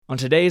On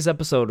today's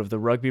episode of the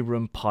Rugby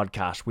Room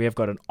podcast, we have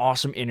got an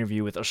awesome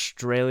interview with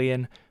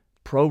Australian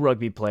pro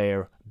rugby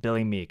player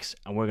Billy Meakes,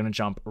 and we're going to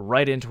jump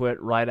right into it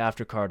right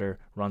after Carter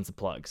runs the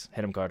plugs.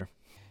 Hit him, Carter.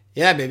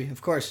 Yeah, baby,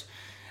 of course.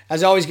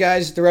 As always,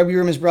 guys, the Rugby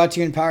Room is brought to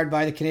you and powered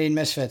by the Canadian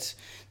Misfits.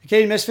 The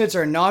Canadian Misfits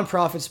are a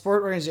non-profit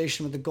sport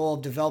organization with the goal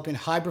of developing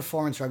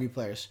high-performance rugby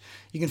players.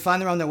 You can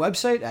find them on their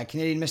website at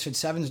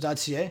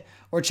canadianmisfit7s.ca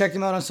or check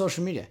them out on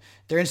social media.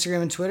 Their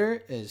Instagram and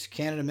Twitter is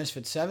Canada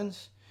Misfit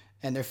Sevens,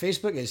 and their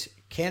Facebook is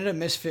Canada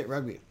Misfit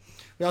Rugby.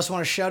 We also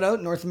want to shout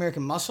out North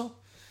American Muscle.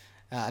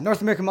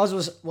 North American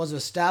Muscle was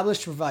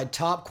established to provide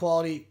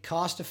top-quality,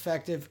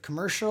 cost-effective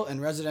commercial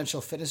and residential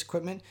fitness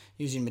equipment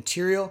using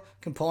material,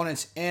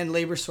 components, and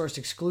labor sourced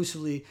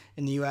exclusively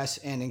in the U.S.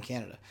 and in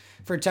Canada.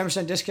 For a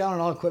 10% discount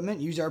on all equipment,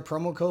 use our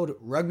promo code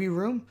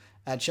RugbyRoom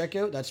at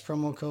checkout. That's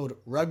promo code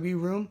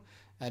RugbyRoom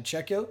at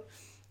checkout.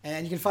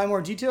 And you can find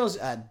more details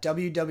at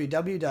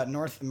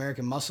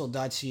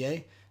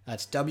www.northamericanmuscle.ca.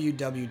 That's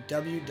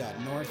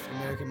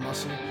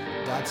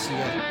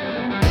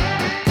www.northamericanmuscle.ca.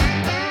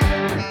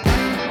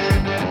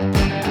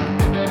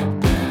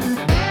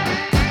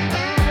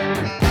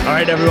 All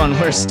right, everyone,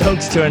 we're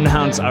stoked to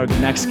announce our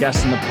next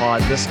guest in the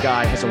pod. This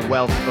guy has a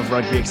wealth of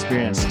rugby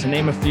experience. To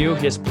name a few,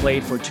 he has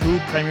played for 2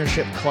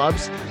 premiership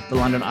clubs, the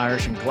London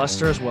Irish and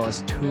Gloucester, as well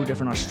as 2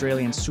 different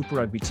Australian Super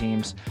Rugby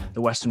teams,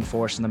 the Western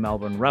Force and the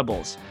Melbourne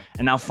Rebels.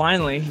 And now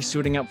finally, he's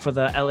suiting up for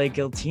the LA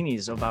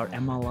Giltinis of our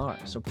MLR.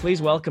 So please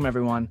welcome,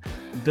 everyone,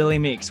 Billy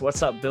Meakes.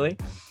 What's up, Billy?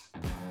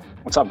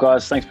 What's up,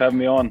 guys? Thanks for having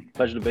me on.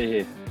 Pleasure to be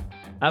here.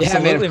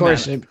 Absolutely, yeah, man, of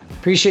course. Man.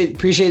 Appreciate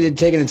you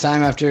taking the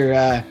time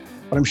after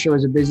what I'm sure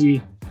was a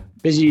busy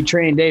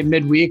training day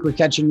midweek. We're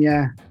catching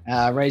you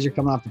right as you're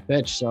coming off the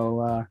pitch.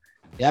 So,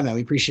 yeah, man,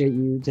 we appreciate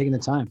you taking the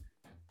time.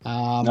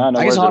 No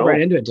I guess I'll hop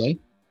right into it, Day.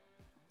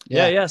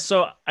 Yeah.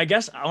 So I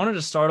guess I wanted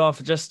to start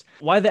off just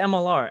why the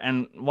MLR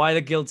and why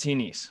the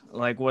Giltinis?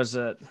 Like,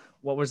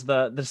 what was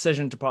the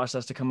decision to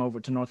process to come over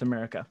to North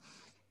America?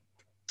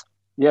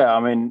 Yeah, I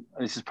mean,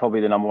 this is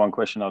probably the number one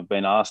question I've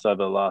been asked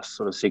over the last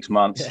sort of 6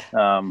 months.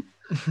 Yeah.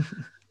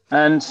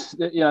 And,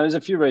 there's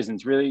a few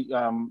reasons, really.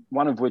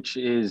 One of which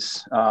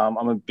is I'm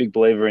a big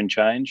believer in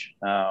change.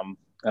 And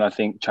I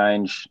think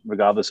change,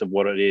 regardless of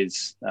what it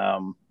is,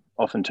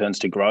 often turns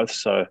to growth.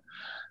 So,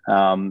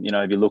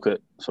 if you look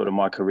at sort of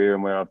my career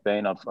and where I've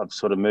been, I've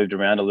sort of moved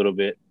around a little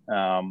bit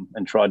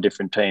and tried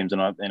different teams.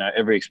 And,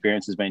 every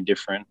experience has been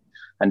different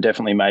and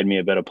definitely made me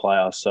a better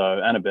player,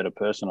 and a better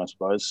person, I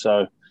suppose.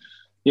 So,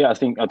 yeah, I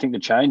think the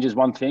change is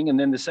one thing. And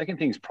then the second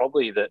thing is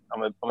probably that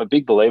I'm a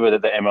big believer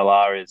that the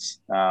MLR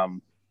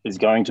is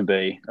going to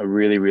be a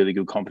really, really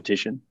good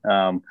competition.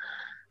 And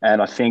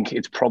I think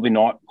it's probably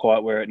not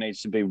quite where it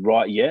needs to be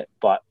right yet,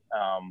 but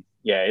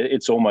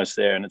it's almost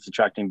there, and it's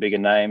attracting bigger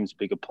names,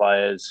 bigger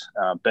players,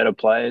 better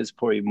players,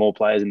 probably more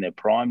players in their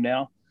prime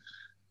now.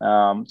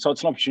 So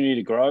it's an opportunity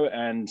to grow,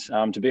 and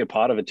to be a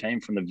part of a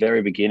team from the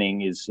very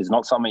beginning is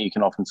not something you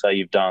can often say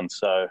you've done.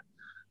 So,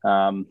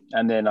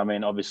 and then, I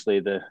mean, obviously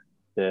the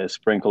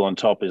sprinkle on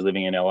top is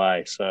living in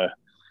LA. So,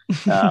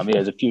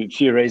 there's a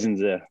few reasons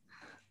there.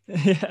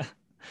 Yeah.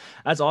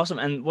 That's awesome.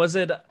 And was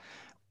it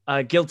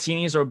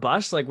Giltinis or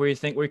bust? Like, were you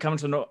coming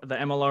to the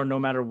MLR no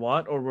matter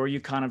what, or were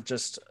you kind of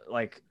just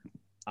like,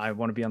 I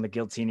want to be on the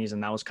Giltinis,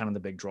 and that was kind of the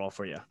big draw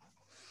for you?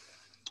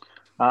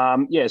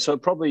 So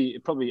probably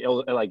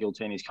LA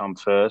Giltinis come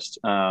first.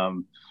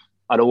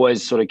 I'd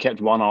always sort of kept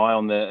one eye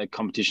on the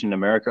competition in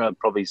America. I'd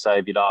probably say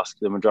if you'd ask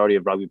the majority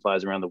of rugby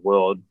players around the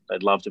world,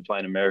 they'd love to play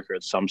in America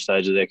at some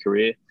stage of their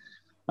career.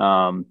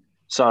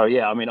 So,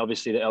 yeah, I mean,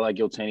 obviously the LA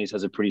Giltinis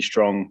has a pretty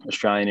strong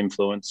Australian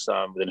influence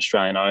with an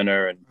Australian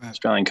owner and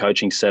Australian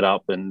coaching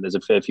setup, and there's a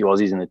fair few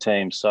Aussies in the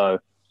team. So,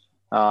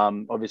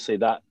 obviously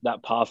that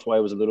pathway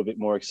was a little bit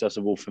more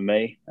accessible for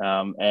me.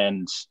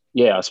 And,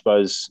 yeah, I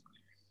suppose,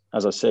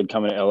 as I said,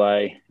 coming to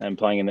LA and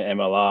playing in the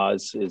MLR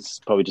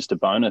is probably just a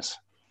bonus.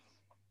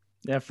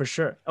 Yeah, for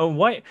sure. Oh,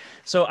 why?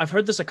 So I've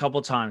heard this a couple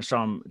of times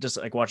from just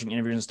like watching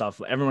interviews and stuff.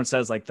 Everyone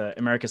says like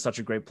America is such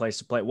a great place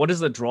to play. What is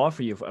the draw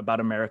for you about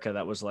America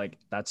that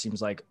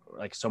seems like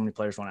so many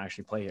players want to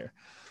actually play here?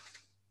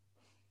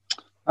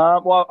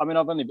 Well, I mean,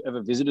 I've only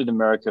ever visited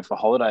America for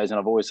holidays, and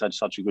I've always had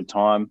such a good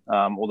time.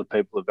 All the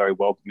people are very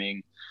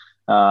welcoming.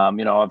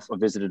 I've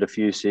visited a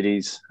few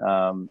cities,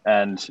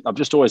 and I've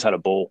just always had a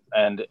ball.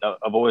 And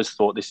I've always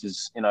thought this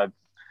is,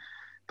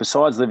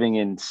 besides living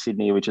in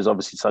Sydney, which is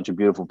obviously such a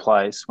beautiful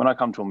place, when I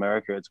come to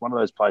America, it's one of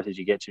those places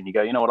you get to and you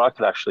go, you know what, I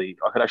could actually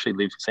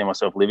see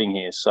myself living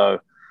here. So,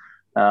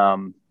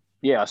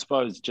 I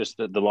suppose just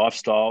the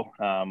lifestyle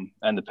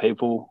and the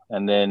people,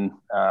 and then,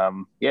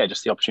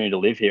 just the opportunity to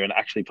live here and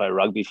actually play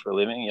rugby for a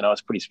living,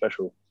 it's pretty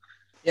special.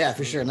 Yeah,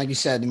 for sure. And like you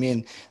said, I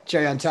mean,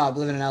 cherry on top,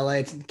 living in LA,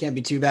 it can't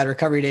be too bad.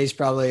 Recovery days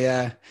probably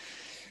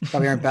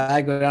aren't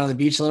bad. Go down to the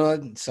beach a little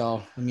bit.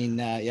 So, I mean,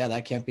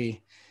 that can't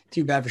be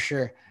too bad for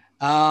sure.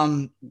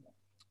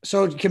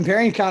 So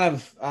comparing kind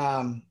of,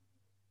 I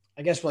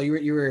guess, well,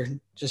 you were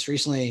just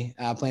recently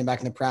playing back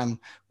in the Prem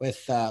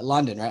with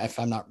London, right? If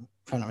I'm not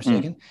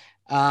mistaken.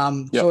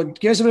 So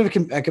give us a bit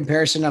of a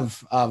comparison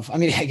of, I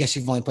mean, I guess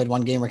you've only played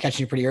one game. We're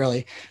catching you pretty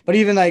early, but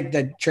even like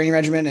the training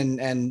regimen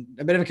and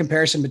a bit of a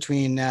comparison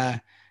between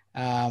some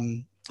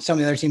of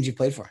the other teams you've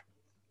played for.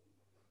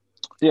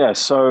 Yeah,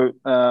 so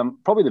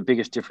probably the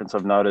biggest difference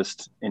I've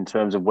noticed in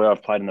terms of where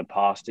I've played in the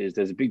past is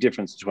there's a big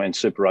difference between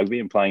Super Rugby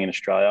and playing in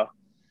Australia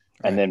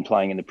and then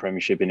playing in the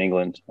Premiership in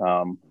England.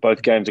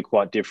 Both games are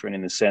quite different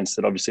in the sense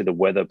that obviously the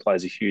weather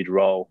plays a huge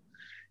role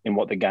in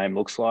what the game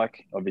looks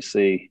like.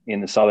 Obviously,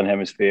 in the Southern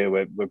Hemisphere,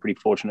 we're pretty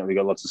fortunate. We've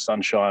got lots of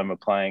sunshine. We're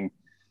playing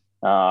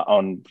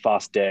on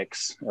fast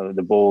decks.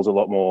 The ball's a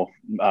lot more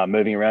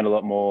moving around, a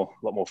lot more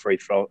free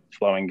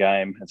flowing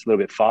game. It's a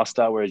little bit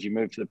faster, whereas you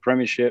move to the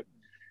Premiership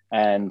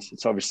and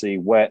it's obviously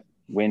wet,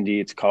 windy,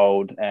 it's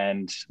cold,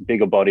 and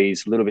bigger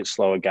bodies, a little bit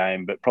slower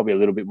game, but probably a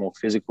little bit more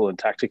physical and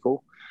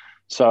tactical.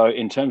 So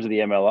in terms of the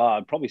MLR,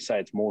 I'd probably say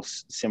it's more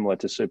similar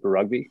to Super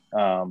Rugby.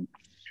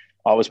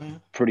 I was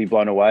pretty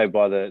blown away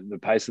by the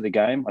pace of the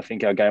game. I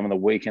think our game on the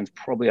weekend's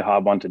probably a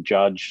hard one to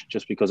judge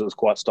just because it was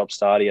quite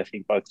stop-starty. I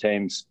think both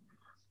teams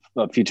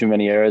a few too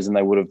many errors than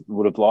they would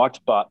have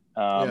liked. But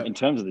in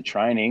terms of the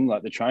training,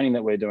 like the training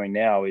that we're doing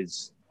now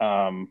is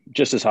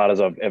just as hard as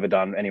I've ever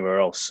done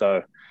anywhere else.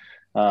 So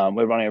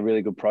we're running a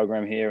really good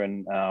program here,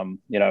 and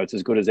it's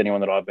as good as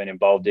anyone that I've been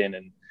involved in.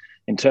 And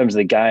in terms of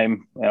the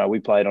game, we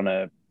played on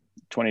a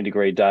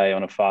 20-degree day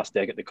on a fast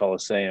deck at the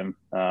Coliseum.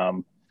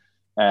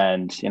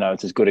 And,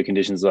 it's as good a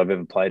conditions as I've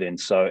ever played in.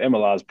 So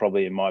MLR is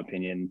probably, in my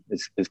opinion,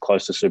 as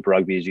close to Super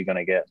Rugby as you're going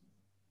to get.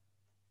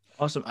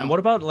 Awesome. And what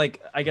about,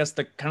 like, I guess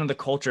the kind of the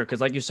culture? Because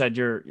like you said,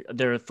 they're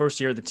the first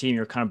year of the team,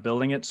 you're kind of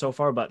building it so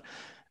far. But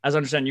as I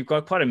understand, you've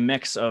got quite a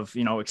mix of,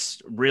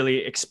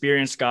 really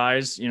experienced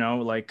guys,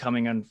 like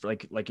coming in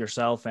like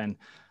yourself and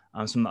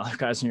some other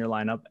guys in your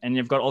lineup. And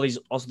you've got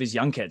also these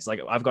young kids. Like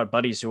I've got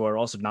buddies who are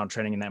also now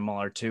training in the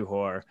MLR too, who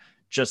are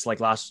just like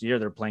last year,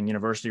 they're playing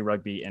university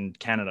rugby in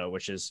Canada,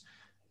 which is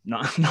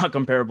not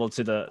comparable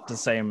to the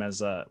same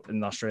as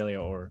in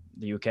Australia or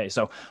the UK.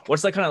 So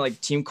what's that kind of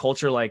like team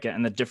culture like,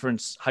 and the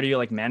difference? How do you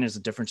like manage the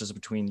differences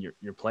between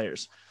your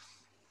players?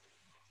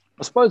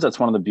 I suppose that's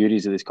one of the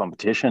beauties of this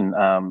competition.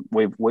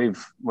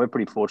 We're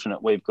pretty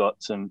fortunate. We've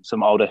got some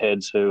older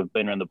heads who have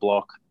been around the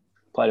block,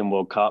 played in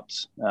World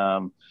Cups,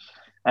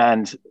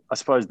 and I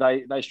suppose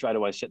they straight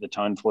away set the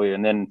tone for you.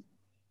 And then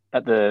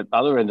at the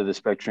other end of the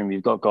spectrum,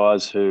 you've got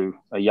guys who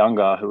are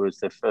younger, who is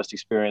their first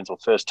experience or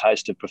first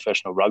taste of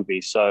professional rugby.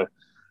 So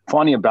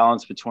finding a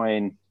balance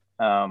between,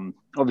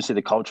 obviously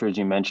the culture, as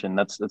you mentioned,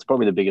 that's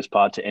probably the biggest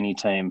part to any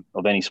team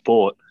of any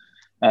sport.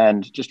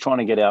 And just trying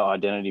to get our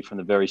identity from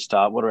the very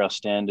start. What are our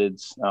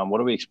standards? What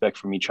do we expect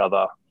from each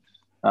other?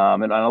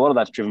 And a lot of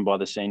that's driven by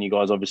the senior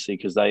guys, obviously,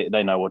 because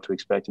they know what to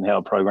expect and how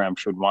a program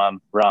should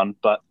run.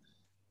 But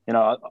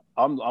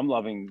I'm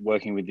loving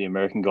working with the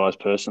American guys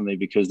personally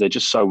because they're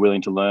just so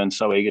willing to learn,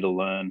 so eager to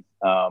learn,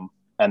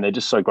 and they're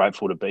just so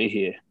grateful to be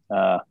here.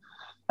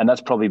 And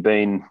that's probably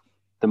been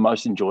the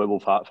most enjoyable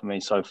part for me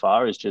so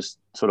far, is just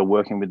sort of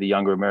working with the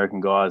younger American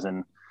guys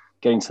and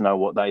getting to know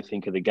what they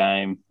think of the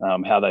game,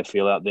 how they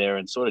feel out there,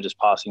 and sort of just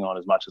passing on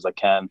as much as I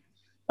can.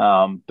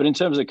 But in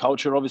terms of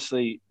culture,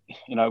 obviously,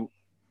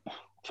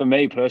 for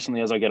me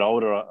personally, as I get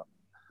older,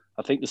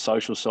 I think the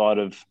social side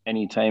of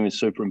any team is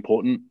super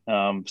important.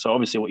 So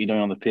obviously what you're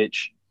doing on the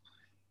pitch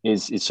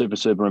is super,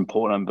 super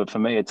important. But for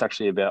me, it's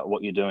actually about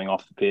what you're doing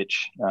off the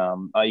pitch.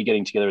 Are you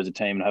getting together as a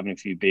team and having a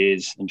few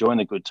beers, enjoying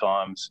the good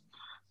times,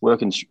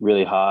 working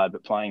really hard,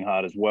 but playing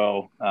hard as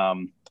well?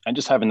 And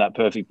just having that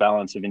perfect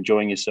balance of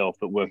enjoying yourself,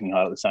 but working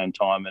hard at the same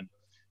time. And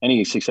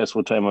any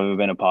successful team I've ever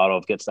been a part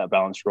of gets that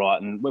balance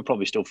right. And we're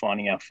probably still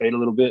finding our feet a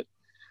little bit.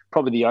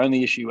 Probably the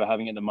only issue we're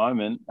having at the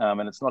moment,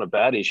 and it's not a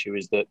bad issue,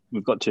 is that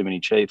we've got too many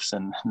Chiefs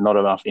and not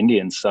enough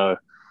Indians. So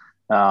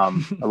a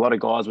lot of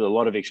guys with a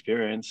lot of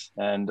experience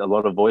and a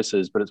lot of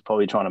voices, but it's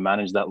probably trying to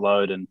manage that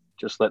load and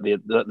just let the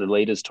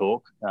leaders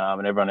talk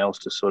and everyone else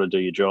just sort of do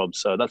your job.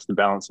 So that's the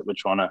balance that we're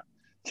trying to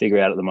figure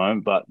out at the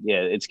moment. But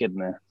yeah, it's getting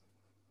there.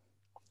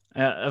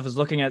 I was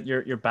looking at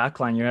your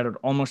backline. You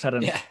almost had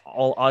an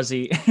all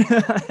Aussie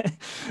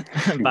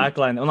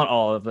backline. Well, not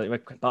all of it,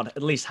 but about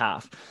at least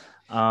half.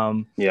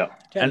 10,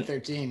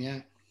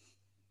 13,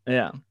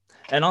 yeah.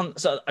 And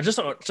so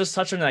just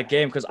touching on that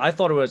game, because I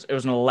thought it was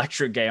an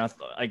electric game.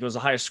 Like it was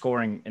the highest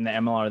scoring in the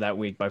MLR that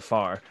week by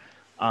far.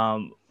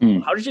 How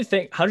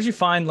did you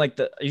find like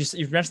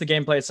you've mentioned the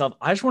gameplay itself?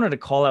 I just wanted to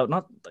call out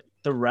not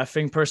the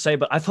reffing per se,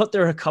 but I thought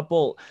there were a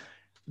couple,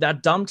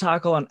 that dumb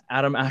tackle on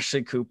Adam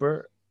Ashley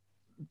Cooper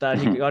that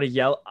he got a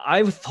yell.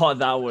 I thought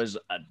that was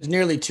there's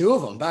nearly two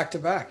of them back to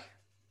back.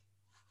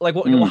 Like,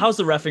 how's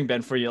the reffing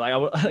been for you?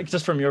 Like,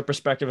 just from your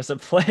perspective as a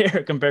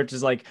player compared to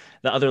like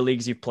the other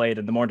leagues you've played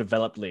and the more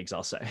developed leagues,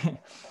 I'll say.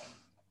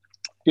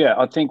 Yeah,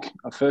 I think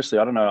firstly,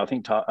 I don't know. I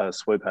think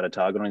Swoop had a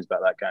target on his back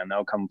that game.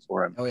 They'll come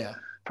for him. Oh yeah,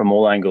 from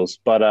all angles.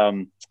 But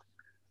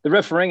the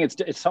refereeing,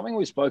 it's something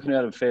we've spoken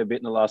about a fair bit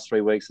in the last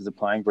 3 weeks as a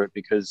playing group,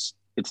 because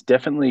it's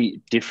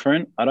definitely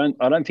different. I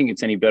don't think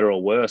it's any better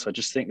or worse. I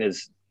just think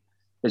there's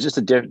just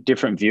a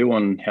different view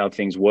on how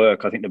things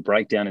work. I think the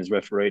breakdown is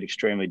refereed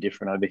extremely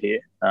different over here.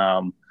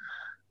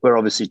 we're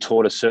obviously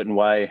taught a certain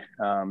way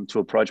to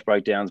approach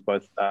breakdowns,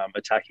 both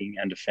attacking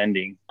and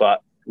defending,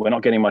 but we're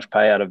not getting much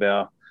pay out of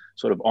our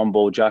sort of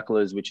on-ball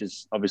jugglers, which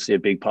is obviously a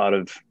big part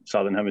of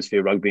Southern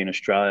Hemisphere rugby in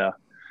Australia.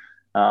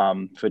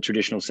 For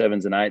traditional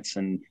sevens and eights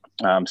and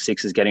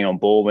sixes getting on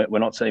ball, we're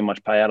not seeing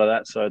much pay out of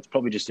that. So it's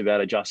probably just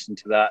about adjusting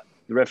to that.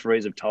 The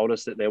referees have told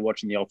us that they're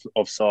watching the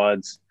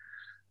offsides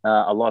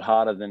a lot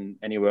harder than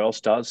anywhere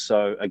else does.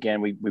 So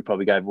again, we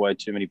probably gave away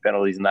too many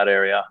penalties in that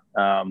area.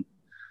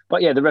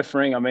 But yeah, the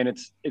refereeing, I mean,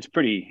 it's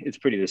pretty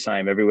the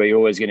same everywhere. You're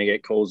always going to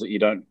get calls that you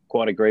don't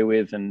quite agree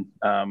with, and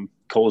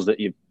calls that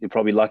you're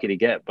probably lucky to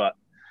get. But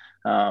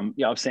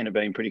yeah, I've seen it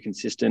being pretty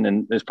consistent,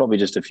 and there's probably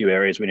just a few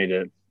areas we need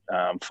to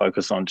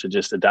focus on to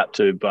just adapt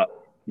to. But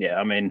yeah,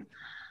 I mean,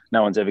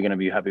 no one's ever going to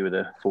be happy with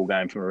a full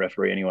game from a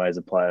referee anyway as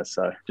a player.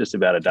 So just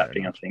about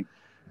adapting, I think.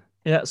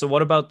 Yeah. So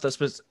what about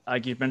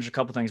like you mentioned a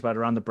couple things about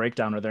around the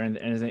breakdown. Are there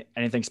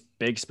anything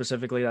big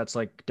specifically that's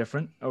like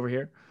different over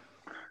here?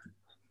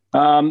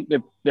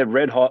 They're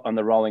red hot on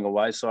the rolling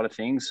away side of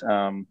things.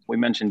 We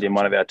mentioned in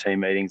one of our team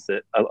meetings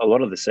that a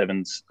lot of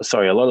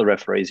the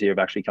referees here have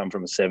actually come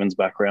from a sevens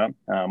background.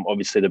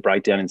 Obviously, the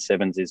breakdown in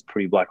sevens is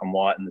pretty black and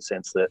white in the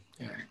sense that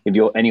if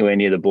you're anywhere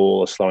near the ball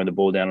or slowing the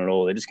ball down at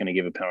all, they're just going to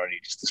give a penalty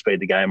just to speed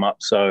the game up.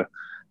 So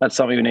that's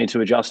something we need to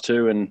adjust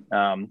to. And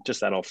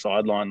just that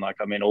offside line, like,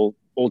 I mean, all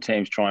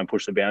teams try and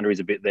push the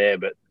boundaries a bit there,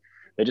 but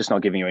they're just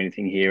not giving you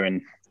anything here.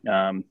 And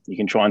you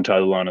can try and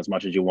toe the line as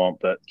much as you want,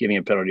 but giving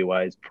a penalty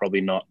away is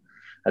probably not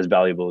as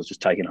valuable as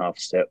just taking half a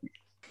step.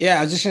 Yeah,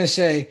 I was just going to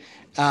say,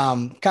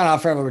 kind of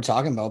off what we're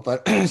talking about,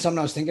 but something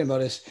I was thinking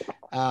about is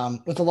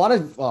with a lot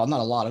of, well,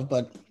 not a lot of,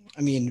 but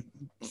I mean,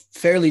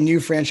 fairly new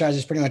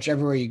franchises pretty much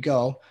everywhere you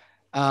go.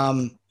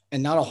 And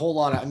not a whole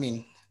lot of, I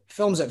mean,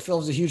 film's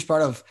a huge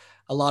part of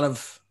a lot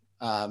of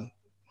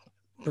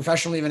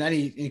professional, even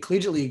any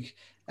collegiate league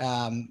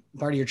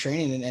part of your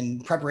training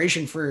and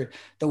preparation for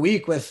the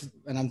week with,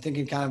 and I'm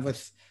thinking kind of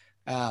with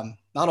not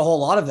a whole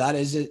lot of that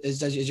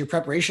is your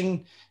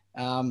preparation.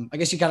 I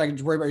guess you kind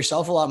of worry about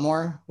yourself a lot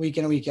more week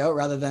in and week out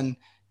rather than,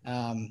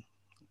 I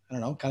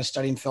don't know, kind of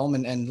studying film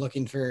and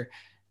looking for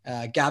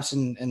gaps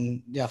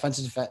in the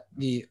offensive,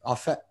 the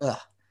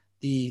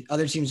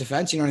other team's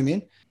defense. You know what I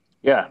mean?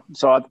 Yeah.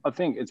 So I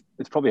think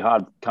it's probably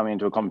hard coming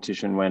into a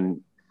competition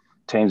when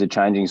teams are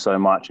changing so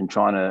much and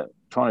trying to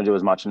do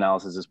as much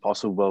analysis as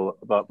possible,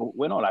 but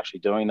we're not actually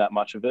doing that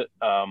much of it.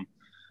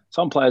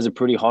 Some players are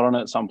pretty hot on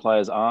it. Some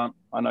players aren't.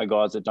 I know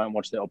guys that don't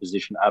watch their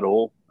opposition at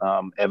all,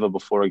 ever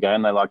before a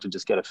game. They like to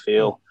just get a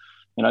feel.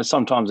 You know,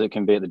 sometimes it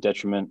can be at the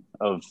detriment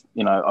of,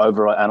 you know,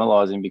 over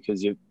analyzing,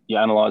 because you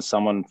analyze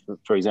someone,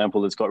 for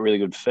example, that's got really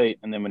good feet.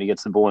 And then when he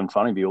gets the ball in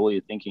front of you, all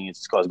you're thinking is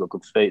this guy's got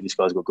good feet. This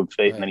guy's got good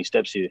feet. Right. And then he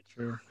steps you.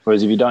 Sure.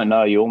 Whereas if you don't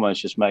know, you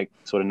almost just make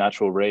sort of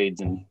natural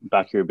reads and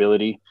back your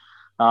ability.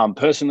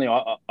 Personally,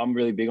 I'm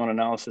really big on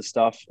analysis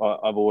stuff.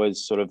 I've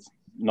always sort of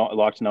not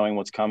liked knowing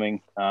what's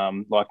coming,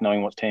 like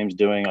knowing what team's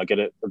doing. I get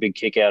a big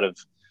kick out of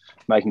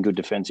making good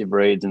defensive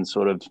reads and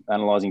sort of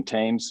analysing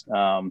teams.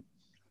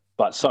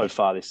 But so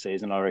far this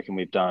season, I reckon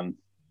we've done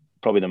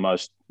probably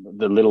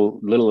the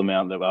little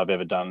amount that I've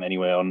ever done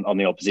anywhere on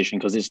the opposition,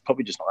 because there's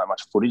probably just not that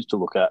much footage to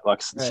look at.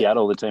 Like right.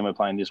 Seattle, the team we're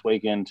playing this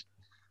weekend,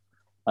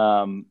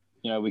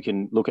 you know, we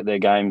can look at their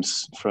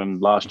games from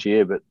last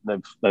year, but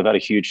they've had a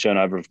huge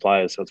turnover of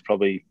players, so it's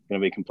probably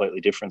going to be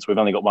completely different. So we've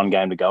only got one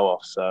game to go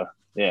off. So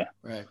yeah,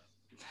 right.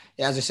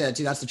 Yeah, as I said,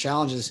 too, that's the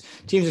challenge. Is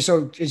teams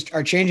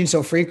are changing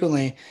so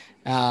frequently.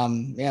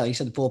 Yeah, like you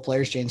said, the pool of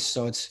players change,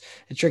 so it's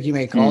tricky to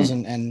make calls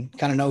and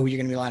kind of know who you're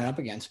going to be lining up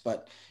against.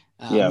 But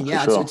sure.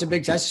 It's a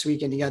big test this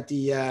weekend. You got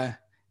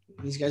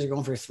these guys are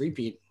going for a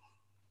three-peat.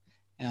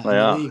 We've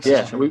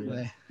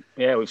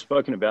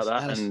spoken about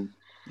that, and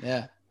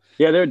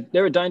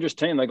they're a dangerous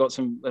team. They got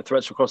some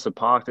threats across the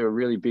park. They're a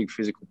really big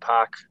physical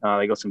pack.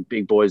 They got some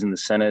big boys in the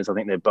centers. I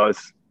think they're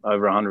both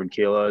over 100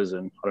 kilos,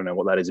 and I don't know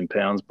what that is in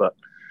pounds, but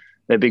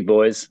they're big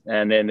boys.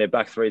 And then their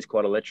back three is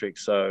quite electric.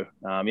 So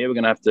we're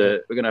gonna have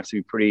to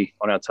be pretty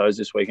on our toes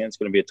this weekend. It's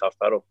gonna be a tough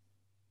battle.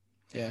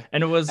 Yeah,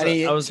 and it was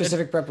any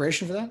specific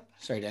preparation for that?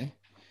 Sorry, Danny.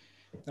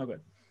 Oh,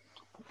 good.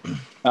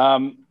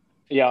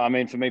 Yeah, I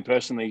mean, for me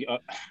personally,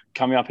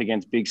 coming up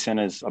against big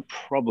centers, I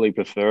probably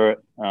prefer it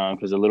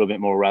because a little bit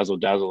more razzle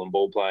dazzle and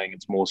ball playing.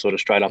 It's more sort of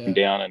straight up and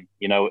down, and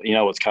you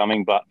know what's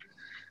coming. But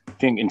I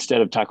think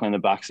instead of tackling the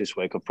backs this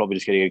week, I'll probably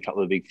just get a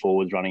couple of big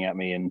forwards running at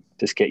me and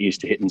just get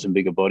used to hitting some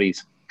bigger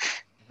bodies.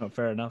 Oh,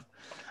 fair enough.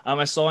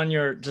 I saw on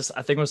your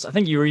I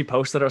think you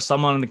reposted, or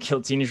someone on the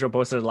Giltinis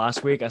reposted it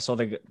last week. I saw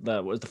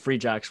the Free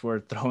Jacks were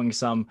throwing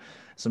some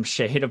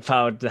shade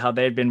about how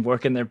they had been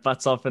working their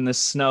butts off in the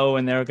snow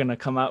and they were going to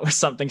come out with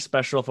something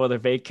special for their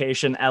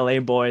vacation, LA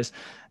boys.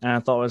 And I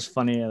thought it was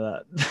funny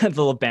that the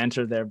little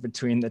banter there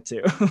between the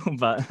two.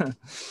 But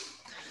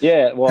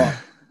yeah, well,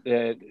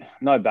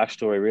 no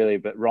backstory really,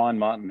 but Ryan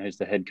Martin, who's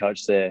the head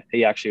coach there,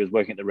 he actually was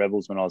working at the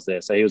Rebels when I was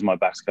there. So he was my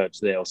backs coach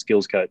there, or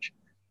skills coach.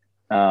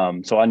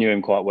 So I knew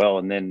him quite well.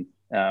 And then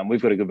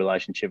we've got a good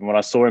relationship. And when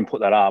I saw him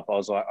put that up, I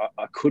was like,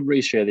 I could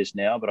reshare this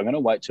now, but I'm going to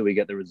wait till we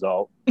get the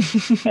result.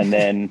 And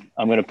then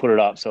I'm going to put it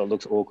up so it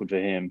looks awkward for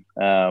him.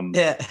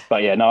 Yeah.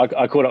 But yeah, no,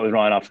 I caught up with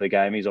Ryan after the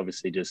game. He's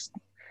obviously just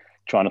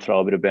trying to throw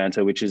a bit of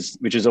banter, which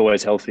is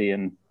always healthy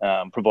and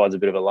provides a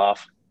bit of a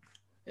laugh.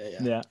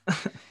 Yeah.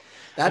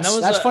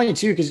 That's funny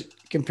too, because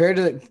compared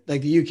to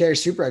like the UK or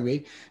Super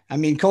Rugby, I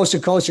mean, coast to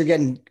coast, you're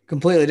getting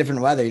completely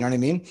different weather. You know what I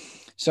mean?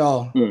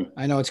 So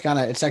I know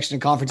it's section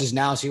of conferences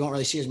now, so you won't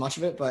really see as much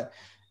of it. But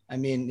I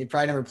mean, you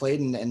probably never played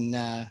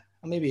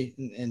maybe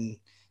in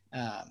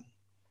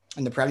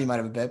the Prem you might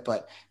have a bit,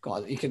 but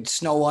God, you could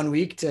snow one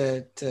week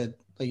to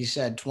like you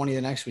said 20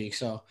 the next week.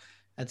 So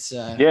that's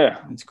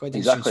it's quite the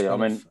exactly. I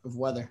mean, of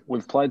weather.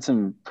 We've played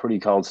some pretty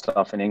cold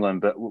stuff in England,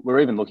 but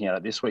we're even looking at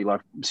it this week.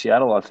 Like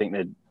Seattle, I think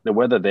that the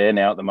weather there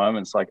now at the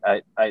moment is like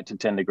 8 to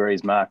 10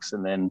 degrees max,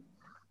 and then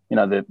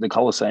the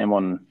Coliseum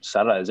on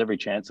Saturday, there's every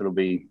chance it'll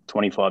be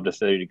 25 to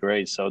 30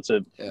 degrees. So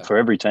for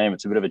every team,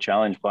 it's a bit of a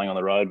challenge playing on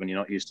the road when you're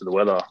not used to the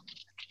weather.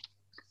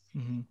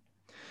 Mm-hmm.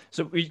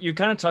 So you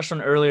kind of touched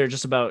on earlier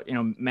just about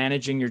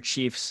managing your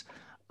Chiefs.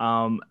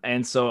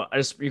 And so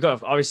you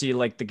got obviously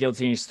like the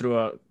Giltinis threw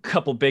a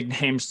couple big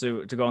names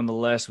to go on the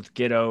list with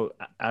Giddo,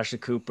 Ashley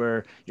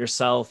Cooper,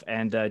 yourself,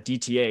 and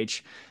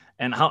DTH.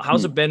 And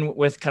how's it been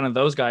with kind of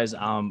those guys?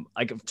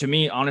 Like to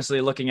me,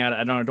 honestly, looking at it,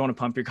 I don't want to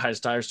pump your guys'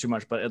 tires too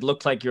much, but it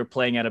looked like you're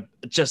playing at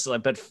just a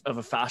bit of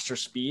a faster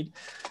speed.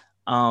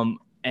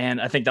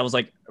 And I think that was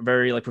like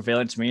very like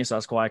prevalent to me. So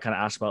that's why I kind of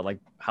asked about like,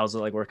 how's it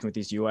like working with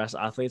these US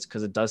athletes?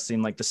 Cause it does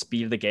seem like the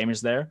speed of the game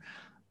is there.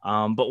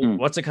 But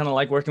what's it kind of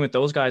like working with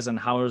those guys, and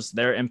how is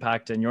their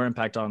impact and your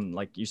impact on,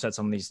 like you said,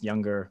 some of these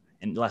younger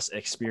and less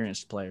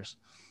experienced players?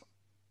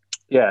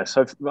 Yeah.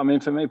 So, I mean,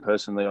 for me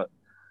personally,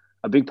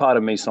 a big part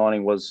of me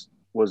signing was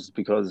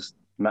because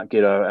Matt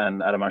Giddo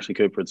and Adam Ashley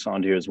Cooper had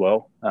signed here as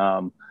well.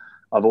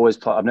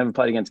 I've never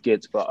played against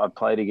Gits, but I've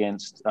played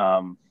against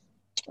Adam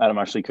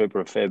Ashley Cooper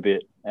a fair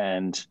bit.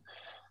 And,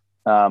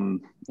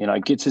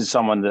 Gits is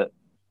someone that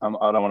I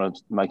don't want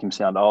to make him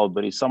sound old,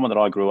 but he's someone that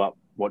I grew up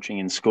watching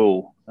in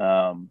school,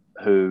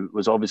 who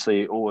was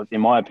obviously, in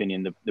my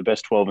opinion, the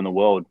best 12 in the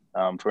world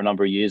for a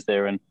number of years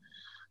there. And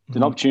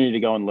an opportunity to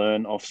go and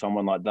learn off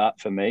someone like that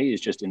for me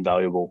is just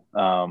invaluable.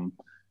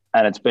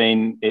 And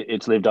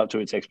it's lived up to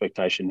its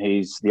expectation.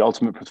 He's the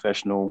ultimate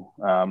professional.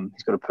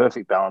 He's got a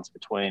perfect balance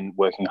between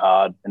working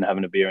hard and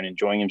having a beer and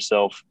enjoying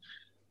himself.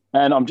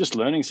 And I'm just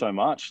learning so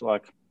much.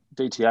 Like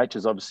DTH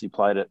has obviously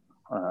played at,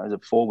 is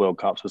it 4 World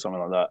Cups or something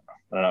like that?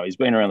 I don't know. He's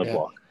been around the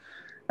block.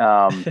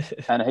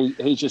 And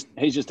he's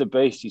just a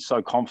beast. He's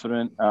so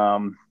confident.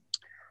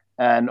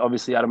 And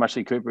obviously Adam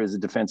Ashley Cooper is a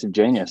defensive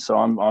genius. So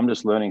I'm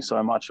just learning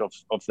so much of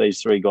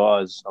these three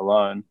guys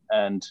alone.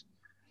 And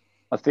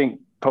I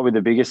think probably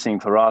the biggest thing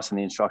for us and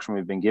the instruction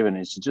we've been given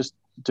is to just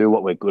do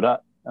what we're good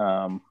at.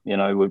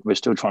 We're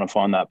still trying to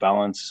find that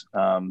balance.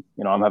 I'm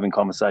having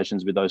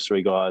conversations with those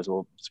three guys,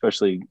 or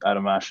especially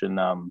Adam Ash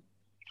and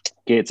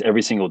Gates,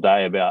 every single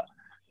day about,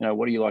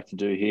 what do you like to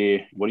do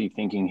here? What are you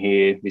thinking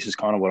here? This is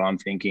kind of what I'm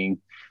thinking.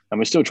 And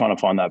we're still trying to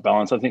find that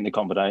balance. I think the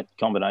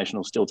combination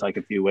will still take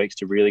a few weeks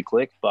to really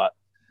click. But,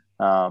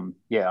 I'm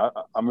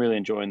really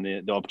enjoying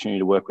the opportunity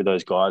to work with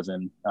those guys.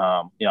 And,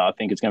 I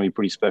think it's going to be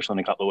pretty special in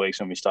a couple of weeks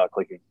when we start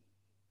clicking.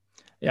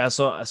 Yeah,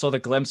 so I saw the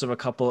glimpse of a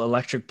couple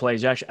electric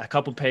plays. Actually, a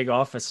couple paid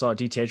off. I saw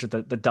DTH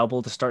with the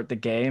double to start the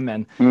game,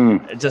 and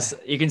just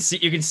you can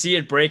see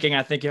it breaking.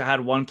 I think you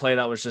had one play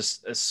that was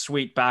just a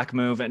sweet back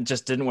move and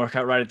just didn't work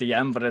out right at the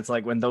end. But it's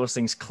like when those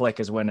things click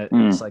is when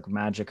it's like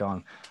magic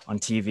on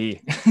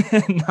TV.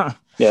 No.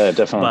 Yeah,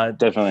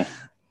 definitely.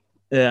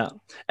 Yeah,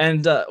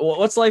 and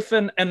what's life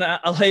in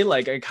LA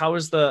like? Like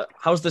how's the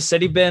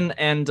city been,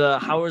 and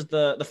how is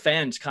the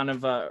fans kind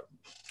of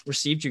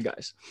received you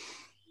guys?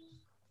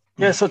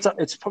 Yeah, so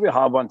it's probably a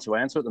hard one to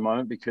answer at the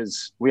moment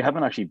because we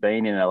haven't actually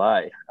been in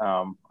LA.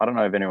 I don't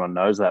know if anyone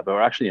knows that, but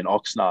we're actually in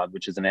Oxnard,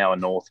 which is an hour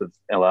north of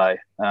LA.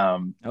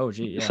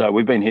 So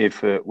we've been here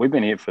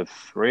for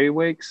 3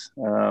 weeks.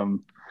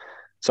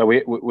 So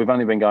we've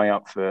only been going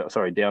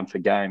down for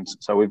games.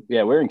 So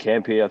we're in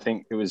camp here. I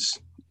think it was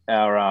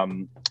our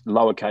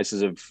lower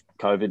cases of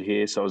COVID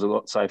here, so it was a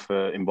lot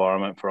safer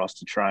environment for us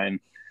to train.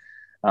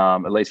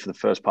 At least for the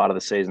first part of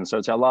the season. So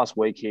it's our last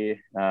week here.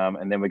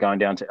 And then we're going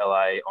down to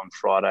LA on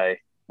Friday,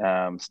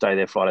 stay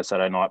there Friday,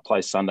 Saturday night, play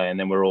Sunday. And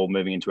then we're all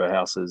moving into our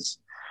houses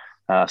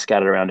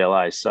scattered around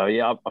LA. So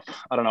yeah,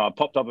 I don't know. I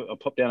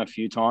popped down a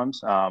few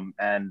times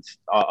and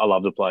I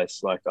love the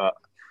place. Like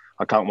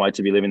I can't wait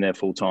to be living there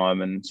full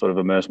time and sort of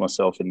immerse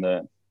myself in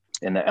the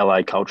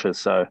LA culture.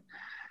 So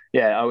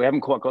yeah, we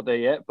haven't quite got there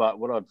yet, but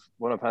what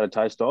I've had a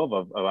taste of,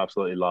 I've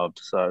absolutely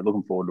loved. So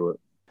looking forward to it.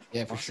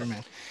 Yeah, for sure,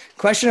 man.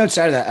 Question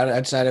outside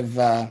of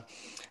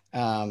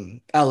LA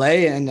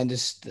and then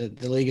just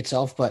the league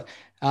itself, but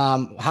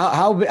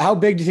how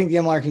big do you think the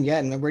MLR can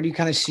get, and where do you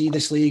kind of see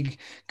this league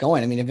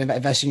going? I mean,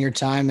 investing your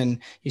time, and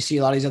you see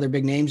a lot of these other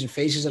big names and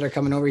faces that are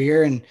coming over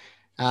here, and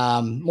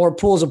more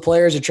pools of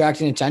players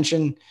attracting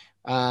attention.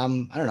 I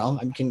don't know.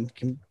 I mean,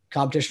 can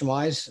competition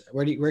wise,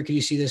 where could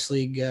you see this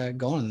league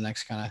going in the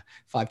next kind of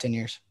 5-10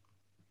 years?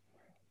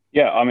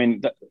 Yeah, I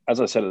mean,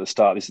 as I said at the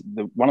start,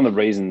 one of the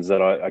reasons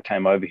that I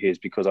came over here is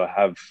because I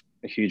have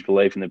a huge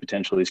belief in the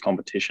potential of this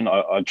competition.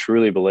 I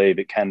truly believe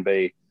it can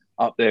be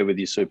up there with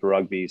your Super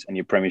Rugbies and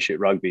your Premiership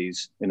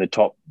Rugbies in the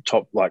top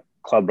like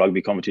club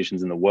rugby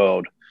competitions in the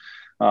world.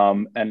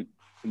 And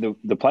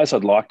the place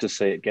I'd like to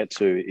see it get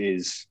to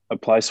is a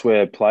place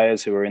where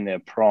players who are in their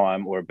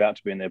prime or about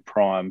to be in their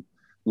prime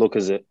look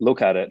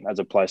at it as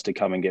a place to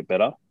come and get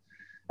better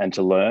and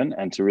to learn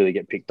and to really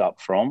get picked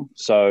up from.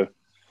 So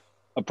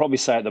I'd probably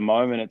say at the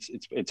moment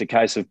it's a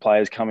case of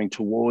players coming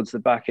towards the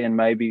back end,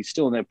 maybe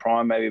still in their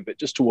prime, maybe, but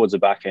just towards the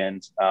back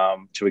end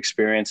to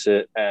experience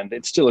it. And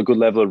it's still a good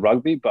level of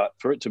rugby, but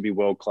for it to be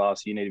world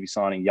class, you need to be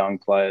signing young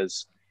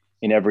players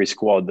in every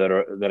squad that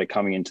are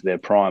coming into their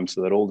prime,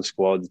 so that all the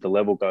squads, the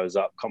level goes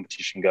up,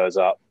 competition goes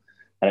up,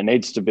 and it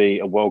needs to be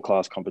a world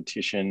class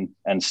competition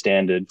and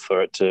standard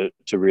for it to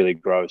really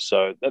grow.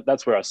 So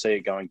that's where I see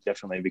it going,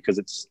 definitely, because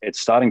it's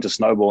starting to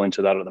snowball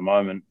into that at the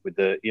moment. With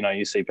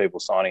you see people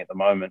signing at the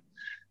moment.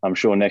 I'm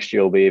sure next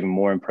year will be even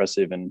more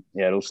impressive, and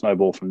it'll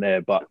snowball from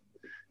there. But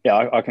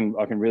I can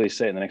really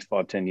see it in the next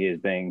 5-10 years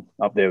being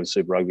up there with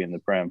Super Rugby in the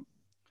Prem.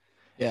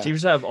 Yeah.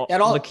 Teams have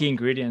all the key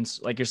ingredients.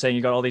 Like you're saying,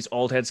 you got all these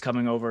old heads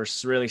coming over,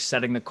 really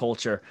setting the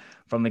culture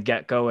from the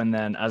get-go. And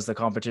then as the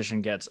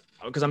competition gets,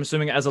 because I'm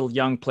assuming as a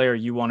young player,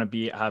 you want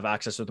to have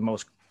access to the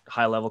most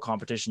high-level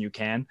competition you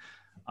can,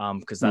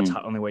 because that's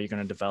the only way you're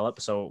going to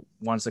develop. So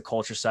once the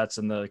culture sets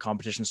and the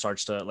competition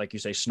starts to, like you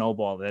say,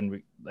 snowball,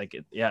 then I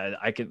could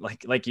I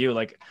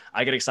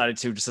get excited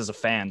too, just as a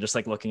fan, just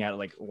like looking at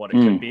like what it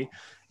could be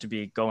to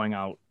be going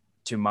out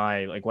to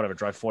my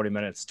drive 40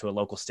 minutes to a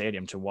local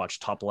stadium to watch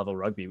top level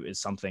rugby is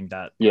something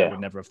that I would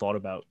never have thought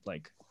about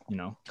a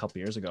couple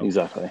years ago.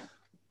 Exactly.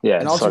 Yeah.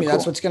 And ultimately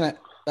that's what's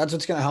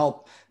gonna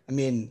help. I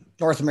mean,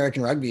 North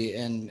American rugby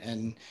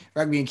and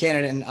rugby in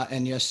Canada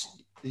and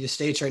the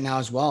States right now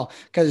as well.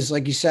 Because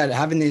like you said,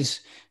 having these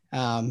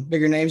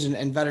bigger names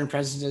and veteran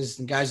presences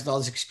and guys with all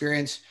this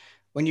experience,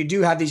 when you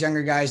do have these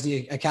younger guys,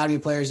 the academy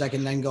players that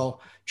can then go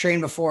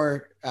train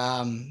before,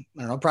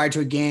 prior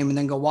to a game and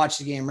then go watch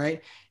the game,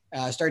 right?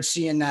 Start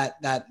seeing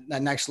that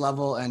next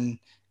level and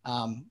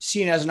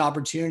seeing it as an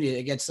opportunity.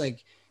 It gets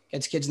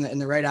kids in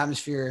the right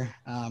atmosphere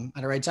at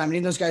the right time. And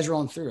even those guys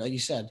rolling through, like you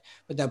said,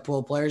 with that pool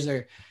of players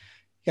there,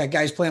 you got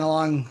guys playing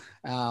along,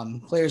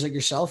 players like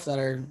yourself that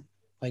are,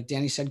 like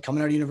Danny said,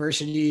 coming out of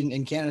university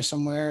in Canada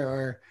somewhere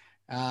or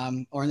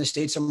in the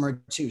States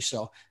somewhere too.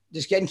 So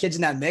just getting kids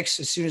in that mix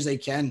as soon as they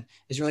can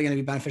is really going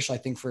to be beneficial, I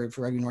think, for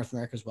Rugby North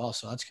America as well.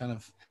 So that's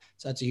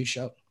a huge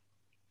show.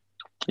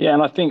 Yeah,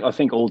 and I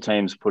think all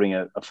teams putting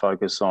a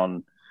focus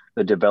on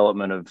the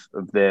development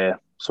of their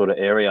sort of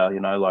area.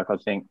 I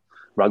think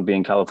rugby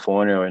in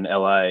California or in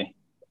LA,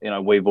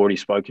 we've already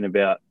spoken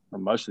about,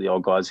 most of the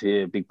old guys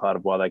here, a big part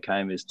of why they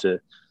came is to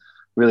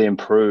really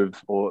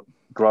improve or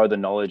grow the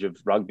knowledge of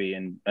rugby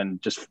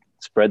and just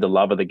spread the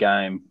love of the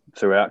game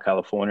throughout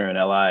California and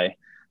LA,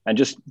 and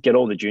just get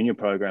all the junior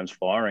programs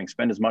firing,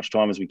 spend as much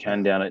time as we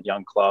can down at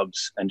young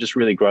clubs and just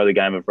really grow the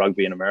game of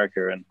rugby in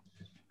America. And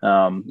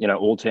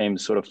all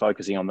teams sort of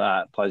focusing on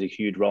that plays a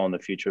huge role in the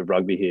future of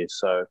rugby here.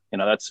 So,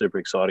 that's super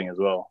exciting as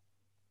well.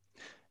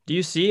 Do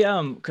you see,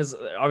 because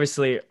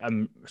obviously,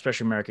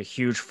 especially America,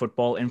 huge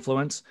football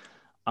influence.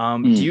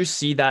 Do you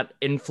see that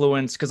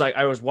influence? Because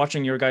I was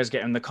watching your guys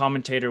get, and the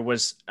commentator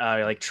was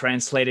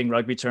translating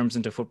rugby terms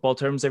into football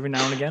terms every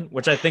now and again,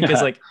 which I think is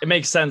it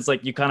makes sense.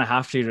 Like you kind of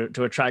have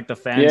to attract the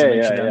fans and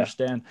make sure they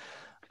understand.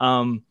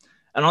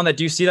 And on that,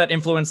 do you see that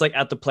influence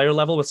at the player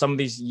level with some of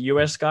these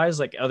US guys?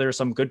 Are there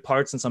some good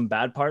parts and some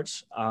bad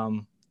parts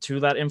to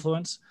that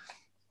influence?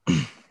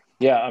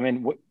 Yeah, I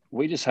mean,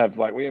 we just have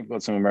we have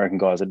got some American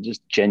guys that are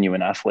just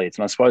genuine athletes,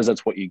 and I suppose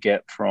that's what you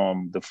get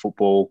from the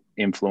football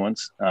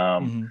influence,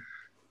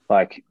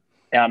 like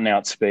out and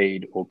out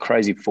speed or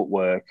crazy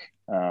footwork,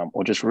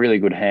 or just really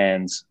good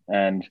hands,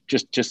 and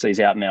just these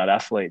out and out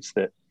athletes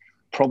that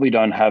probably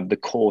don't have the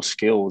core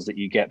skills that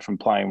you get from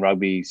playing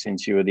rugby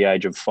since you were the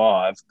age of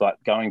 5,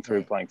 but going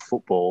through playing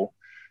football,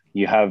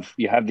 you have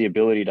the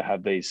ability to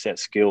have these set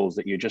skills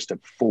that you're just a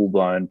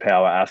full-blown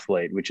power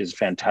athlete, which is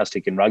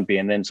fantastic in rugby.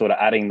 And then sort of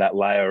adding that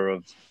layer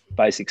of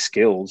basic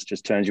skills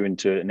just turns you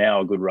into now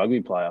a good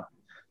rugby player,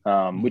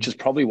 which is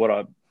probably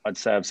what I'd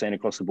say I've seen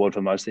across the board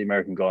for most of the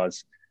American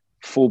guys.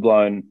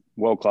 Full-blown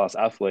world-class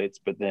athletes,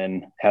 but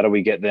then how do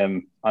we get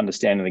them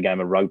understanding the game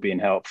of rugby and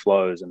how it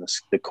flows and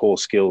the core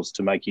skills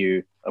to make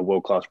you a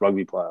world-class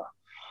rugby player?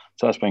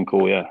 So that's been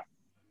cool, yeah.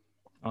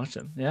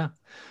 Awesome, yeah.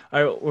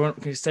 All right, we're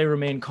going to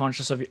remain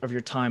conscious of your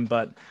time,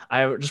 but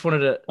I just wanted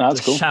to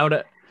cool. shout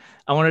out.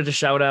 I wanted to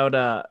shout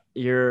out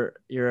your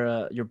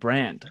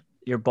brand,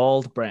 your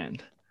bald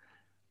brand.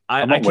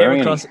 I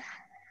came across.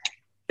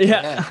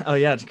 Yeah. Oh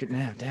yeah.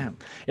 Yeah. Damn.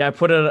 Yeah. I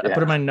put it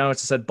in my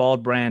notes. It said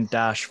bald brand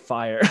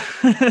 -fire.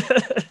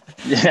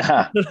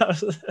 Yeah.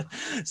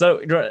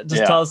 So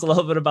just tell us a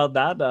little bit about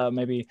that.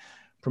 Maybe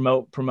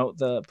promote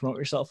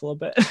yourself a little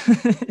bit.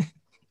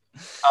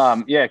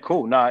 Yeah.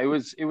 Cool. No, it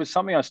was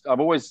something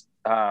I've always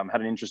had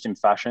an interest in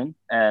fashion,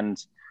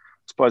 and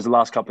suppose the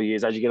last couple of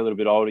years, as you get a little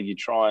bit older, you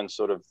try and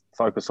sort of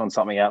focus on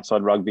something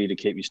outside rugby to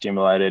keep you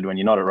stimulated. When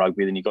you're not at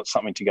rugby, then you've got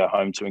something to go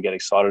home to and get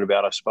excited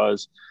about, I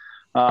suppose.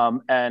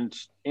 And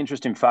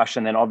interesting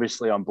fashion, then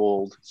obviously I'm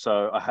bald.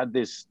 So I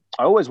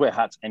always wear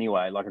hats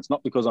anyway. Like, it's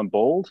not because I'm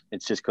bald,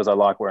 it's just because I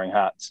like wearing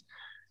hats.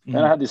 Mm-hmm.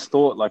 And I had this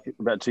thought, like,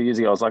 about 2 years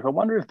ago, I was like, I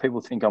wonder if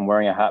people think I'm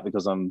wearing a hat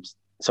because I'm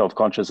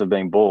self-conscious of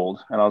being bald.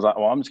 And I was like,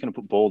 well, I'm just going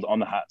to put bald on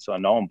the hat so I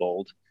know I'm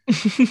bald,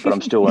 but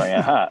I'm still wearing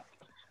a hat.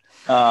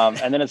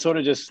 And then it sort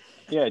of just,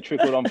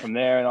 trickled on from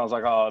there. And I was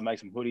like, oh, I'll make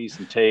some hoodies,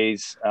 some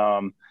tees.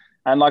 And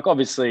like,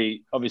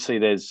 obviously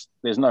there's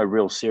no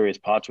real serious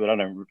part to it.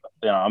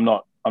 I'm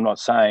not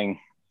saying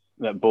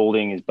that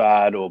balding is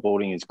bad or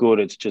balding is good.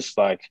 It's just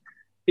like,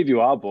 if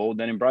you are bald,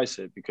 then embrace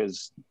it,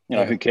 because,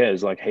 who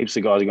cares? Like, heaps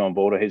of guys are going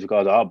bald, or heaps of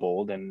guys are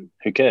bald, and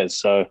who cares?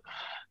 So,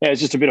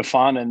 it's just a bit of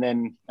fun. And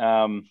then,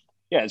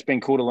 it's been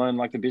cool to learn,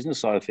 like, the business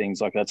side of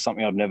things. Like, that's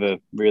something I've never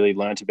really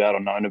learnt about or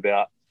known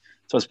about.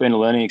 So it's been a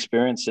learning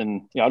experience,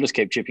 and I'll just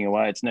keep chipping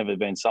away. It's never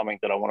been something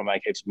that I want to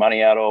make heaps of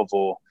money out of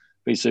or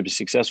be super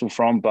successful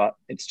from, but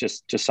it's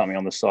just something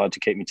on the side to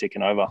keep me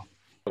ticking over.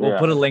 We'll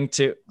put a link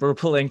to the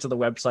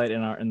website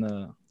in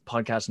the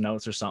podcast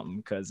notes or something,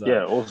 because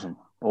awesome.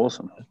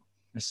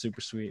 It's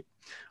super sweet.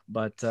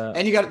 But and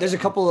there's a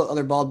couple of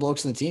other bald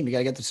blokes in the team. You got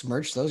to get some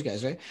merch to those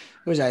guys, right?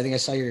 Who was that? I think I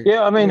saw your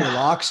your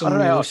locks. I don't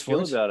know how I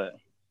feel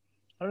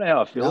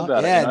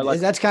about it. Yeah,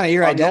 that's kind of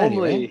your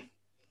identity,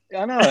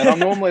 right? I know, and I'm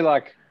normally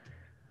like,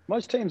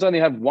 most teams only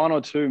have one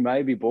or two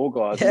maybe ball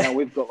guys. Yeah. Now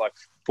we've got like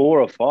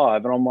 4 or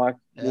 5, and I'm like,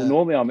 well,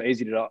 normally I'm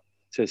easy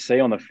to see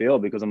on the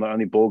field because I'm the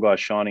only ball guy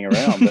shining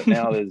around. But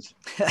now there's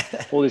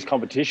all this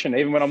competition.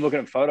 Even when I'm looking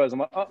at photos, I'm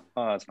like,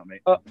 oh, it's not me.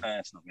 Oh,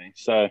 it's not me.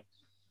 So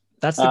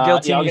that's the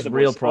Giltinis'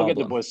 real problem. I'll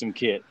get the boys some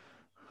kit.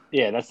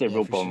 Yeah, that's their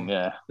real problem.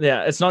 Sure.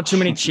 Yeah, it's not too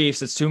many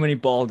Chiefs. It's too many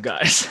bald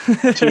guys.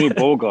 Too many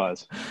bald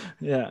guys.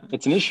 Yeah,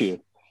 it's an issue.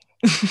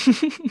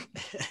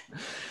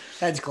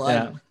 That's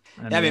Glenn.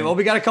 Yeah, I mean, well,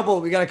 we got a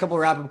couple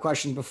wrap-up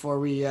questions before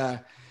we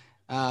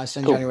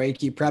send you on your way.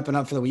 Keep prepping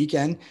up for the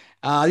weekend.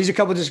 These are a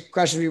couple of just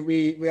questions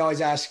we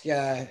always ask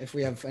if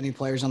we have any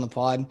players on the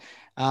pod.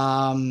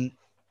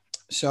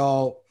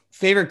 So,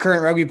 favorite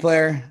current rugby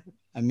player?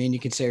 I mean, you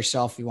could say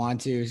yourself if you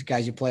want to.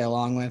 Guys you play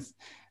along with,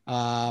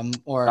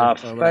 or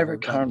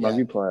favorite current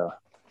rugby player.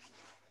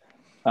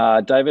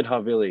 David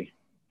Havili.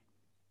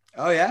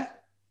 Oh yeah.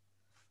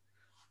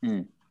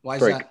 Why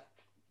is Freak. that?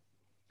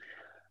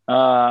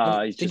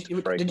 He's just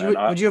a freak,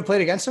 would you have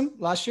played against him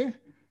last year?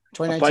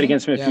 I played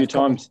against him a few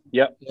times.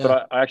 Yep. Yeah.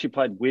 But I actually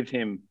played with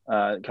him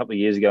a couple of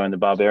years ago in the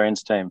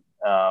Barbarians team.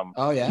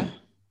 Oh yeah.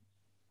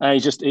 And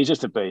he's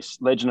just a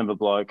beast, legend of a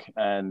bloke,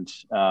 and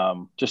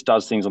just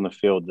does things on the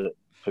field that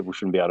people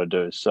shouldn't be able to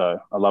do. So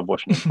I love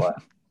watching him play.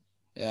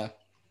 Yeah.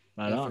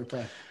 Right on.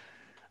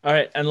 All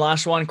right, and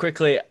last one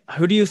quickly.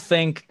 Who do you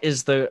think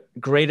is the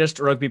greatest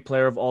rugby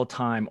player of all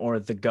time, or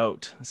the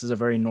GOAT? This is a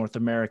very North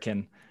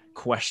American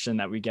question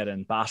that we get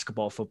in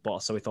basketball, football,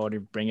 so we thought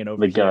we'd bring it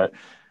over the here. GOAT.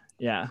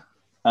 Yeah.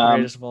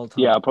 Greatest of all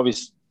time. Yeah, probably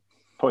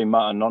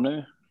Martin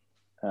Nonu.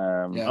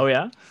 Oh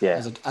yeah?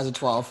 Yeah. As a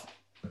 12.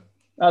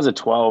 As a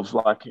 12,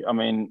 like, I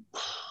mean,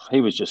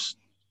 he was just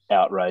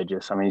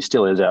outrageous. I mean, he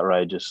still is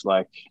outrageous.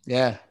 Like,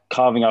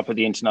 carving up at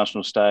the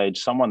international stage,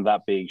 someone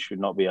that big should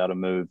not be able to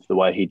move the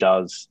way he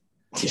does.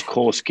 His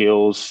core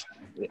skills,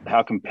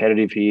 how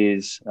competitive he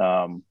is.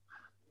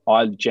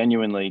 I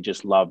genuinely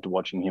just loved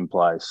watching him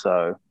play.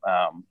 So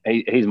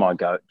he's my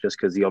GOAT, just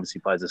because he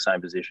obviously plays the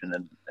same position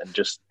and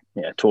just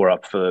tore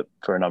up for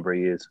a number of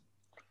years.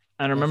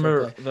 And I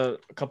remember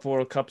a couple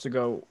World Cups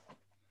ago,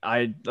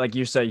 like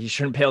you said, he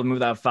shouldn't be able to move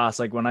that fast.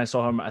 Like when I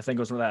saw him, I think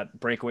it was that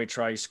breakaway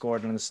try he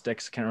scored on the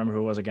sticks. Can't remember who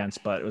it was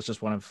against, but it was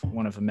just one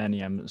of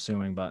many, I'm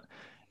assuming. But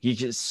he's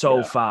just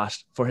so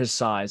fast for his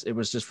size. It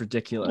was just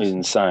ridiculous. He's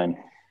insane.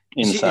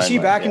 Is he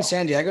back in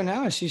San Diego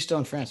now, or is he still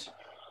in France?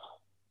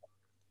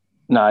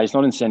 No, he's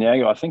not in San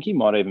Diego. I think he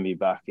might even be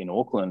back in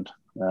Auckland.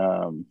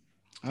 Oh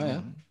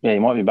yeah. Yeah, he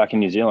might be back in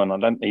New Zealand.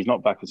 He's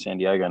not back in San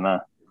Diego, no.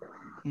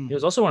 He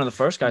was also one of the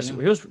first guys. Yeah.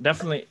 He was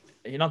definitely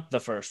not the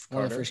first.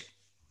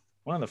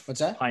 One of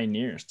the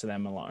pioneers to the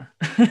MLR.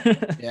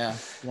 Yeah,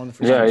 one of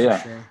the first. Yeah.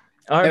 For sure.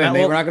 All right,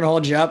 mate, we're not going to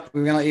hold you up.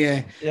 We're going to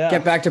let you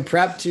get back to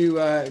prep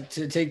to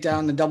take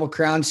down the Double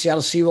Crown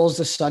Seattle Seawolves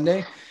this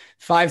Sunday,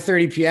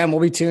 5:30 p.m.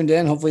 We'll be tuned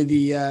in. Hopefully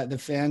the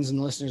fans and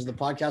the listeners of the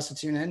podcast will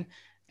tune in.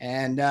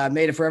 And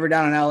mate, if we're ever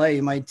down in LA,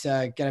 you might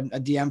get a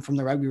DM from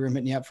the rugby room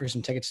hitting you up for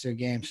some tickets to a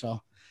game.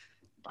 So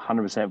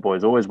 100%,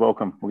 boys. Always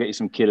welcome. We'll get you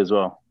some kit as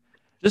well.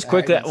 Just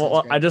quickly,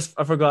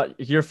 I forgot,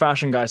 you're a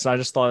fashion guy, so I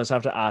just thought I just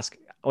have to ask,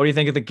 what do you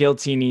think of the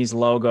Giltinis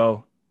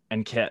logo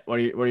and kit? What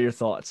are your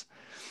thoughts?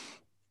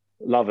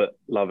 Love it.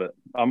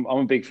 I'm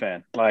a big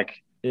fan.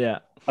 Like, yeah,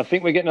 I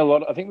think we're getting a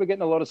lot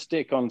of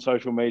stick on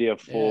social media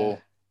for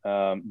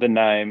the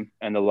name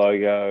and the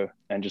logo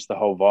and just the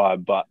whole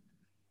vibe. But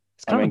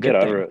I mean, get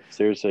over it.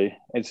 Seriously,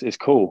 it's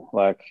cool.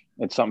 Like,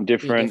 it's something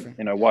different.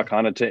 You know, why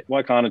can't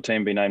a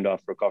team be named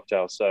after a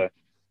cocktail? So,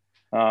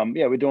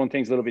 we're doing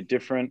things a little bit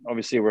different.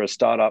 Obviously, we're a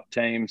startup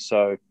team,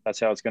 so that's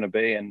how it's going to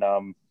be. And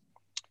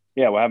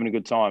yeah, we're having a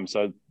good time.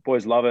 So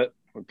boys love it.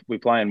 We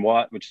play in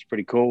white, which is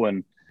pretty cool.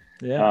 And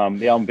yeah,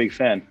 I'm a big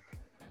fan.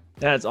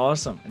 Yeah, it's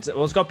awesome.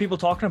 It's got people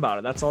talking about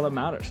it. That's all that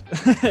matters.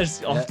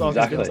 It's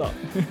exactly. Good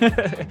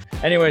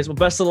stuff. Anyways, well,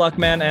 best of luck,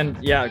 man. And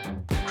yeah,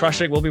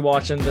 crush it. We'll be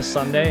watching this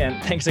Sunday.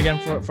 And thanks again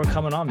for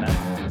coming on,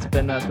 man. It's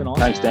been awesome.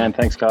 Thanks, Dan.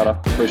 Thanks, Carter.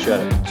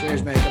 Appreciate it.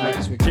 Cheers, mate. Good luck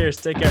this week. Cheers.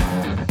 Take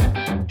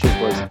care. Cheers,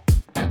 boys.